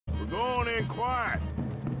and quiet,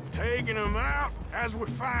 taking them out as we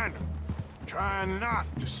find them, trying not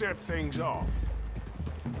to set things off.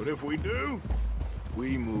 But if we do,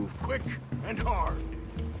 we move quick and hard.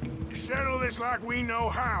 Settle this like we know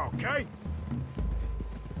how, okay?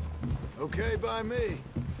 Okay by me.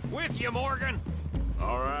 With you, Morgan.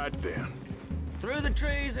 All right, then. Through the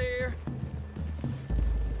trees here.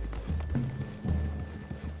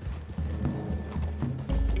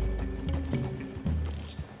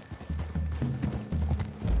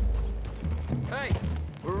 Hey,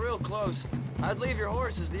 we're real close. I'd leave your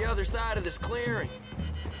horses the other side of this clearing.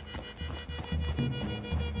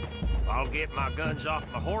 I'll get my guns off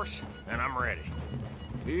my horse, and I'm ready.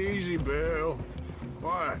 Easy, Bill.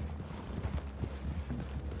 Quiet.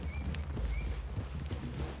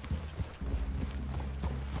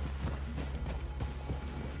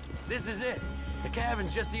 This is it. The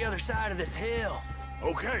cabin's just the other side of this hill.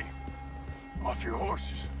 Okay. Off your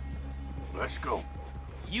horses. Let's go.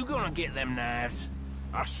 You gonna get them knives?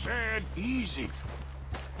 I said easy.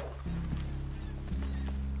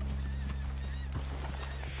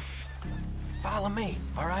 Follow me,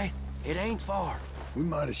 all right? It ain't far. We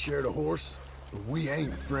might have shared a horse, but we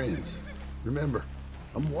ain't friends. Remember,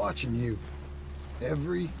 I'm watching you.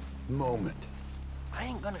 Every moment. I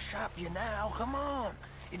ain't gonna shop you now, come on.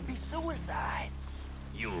 It'd be suicide.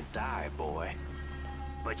 You'll die, boy.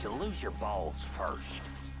 But you'll lose your balls first.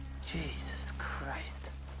 Jesus Christ.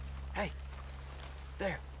 Hey,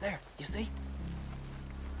 there, you see?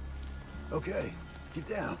 Okay, get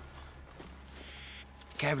down.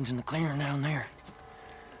 Cabin's in the clearing down there.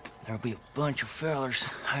 There'll be a bunch of fellers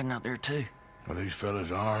hiding out there, too. Are these fellas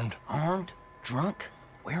armed? Armed, drunk,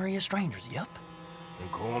 wary of strangers, yup. And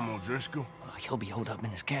Corm O'Driscoll? He'll be holed up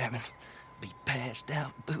in his cabin. Be passed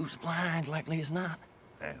out, booze blind, likely as not.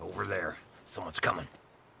 Hey, over there. Someone's coming.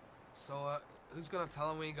 So, who's gonna tell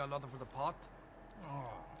him we ain't got nothing for the pot?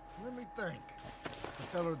 Oh, let me think. The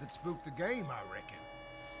feller that spooked the game, I reckon.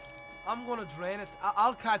 I'm gonna drain it.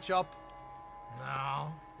 I'll catch up.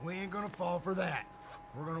 No, we ain't gonna fall for that.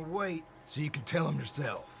 We're gonna wait so you can tell him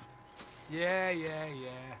yourself. Yeah.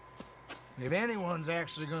 If anyone's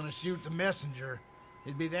actually gonna shoot the messenger,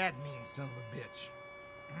 it'd be that mean son of a bitch.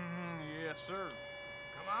 Yes, sir.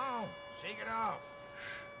 Come on, shake it off.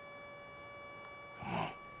 Come on.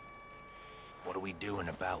 What are we doing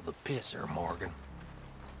about the pisser, Morgan?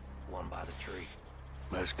 One by the tree.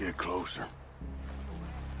 Let's get closer.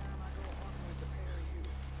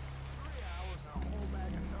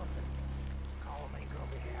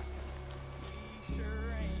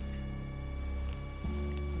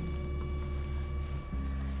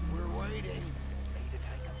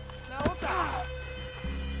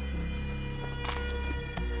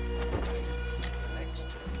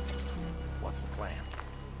 What's the plan?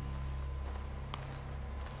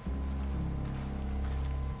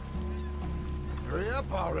 Hurry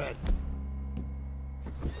up already.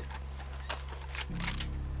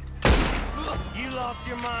 You lost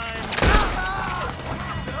your mind.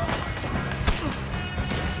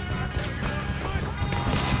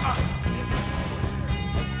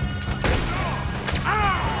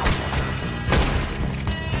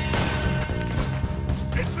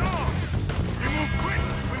 It's on! We move quick!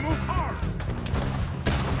 We move hard!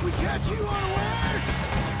 We catch you unawares!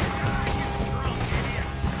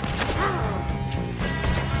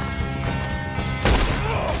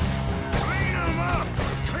 Clean them up!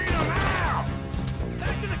 Clean them out!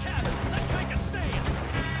 Back to the cabin. Let's make a stand.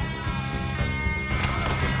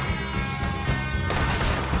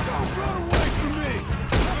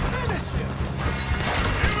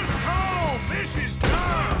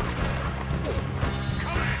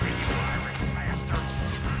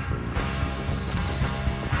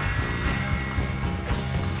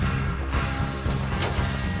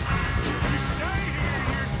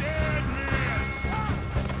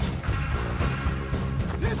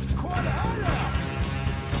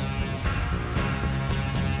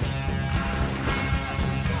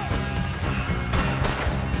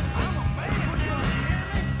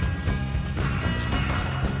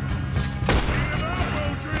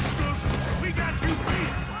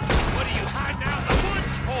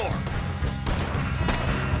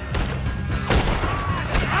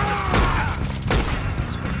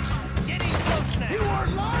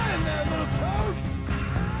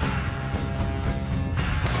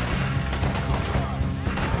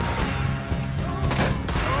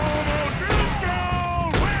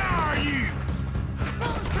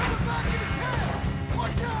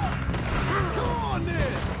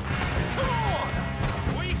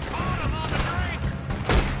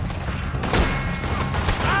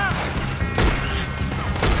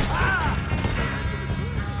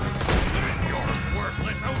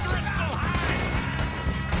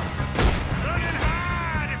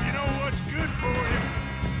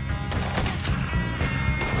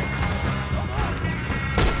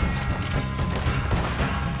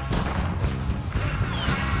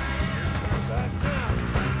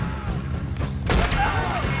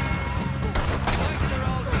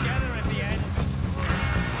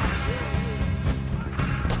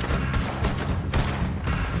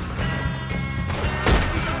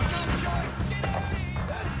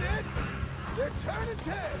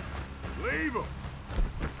 leave him.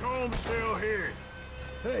 Comb's still here.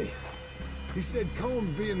 Hey, he said Colm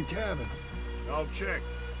would be in the cabin. I'll check.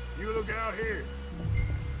 You look out here.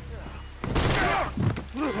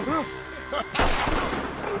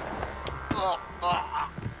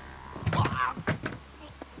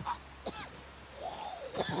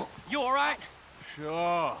 You all right?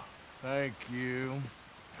 Sure. Thank you.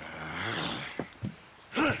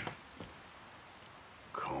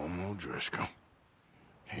 Colm O'Driscoll.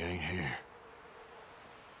 He ain't here.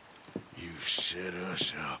 You set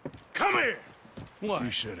us up. Come here! What?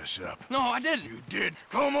 You set us up. No, I didn't. You did.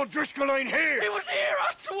 Colm O'Driscoll ain't here! He was here,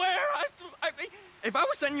 I swear. If I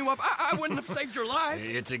was setting you up, I wouldn't have saved your life.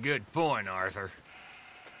 It's a good point, Arthur.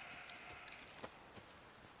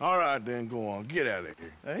 All right, then, go on. Get out of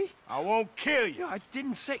here. Hey? I won't kill you. I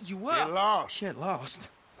didn't set you up. Get lost. Get lost.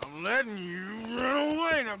 I'm letting you run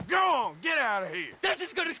away. Now go on. Get out of here. That's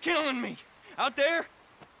as good as killing me. Out there,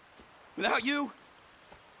 without you,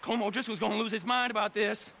 Colm O'Driscoll's gonna lose his mind about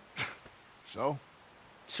this. So?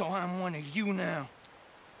 So I'm one of you now.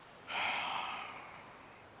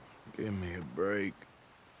 Give me a break.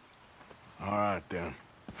 All right, then.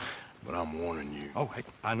 But I'm warning you. Oh, hey,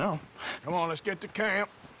 I know. Come on, let's get to camp.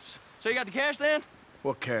 So you got the cash then?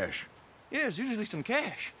 What cash? Yeah, there's usually some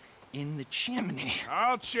cash in the chimney.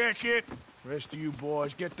 I'll check it. Rest of you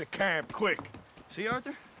boys, get to camp quick. See,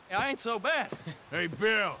 Arthur? I ain't so bad. Hey,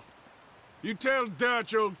 Bill. You tell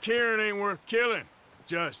Dutch old Kieran ain't worth killing.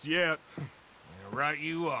 Just yet. Right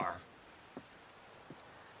you are.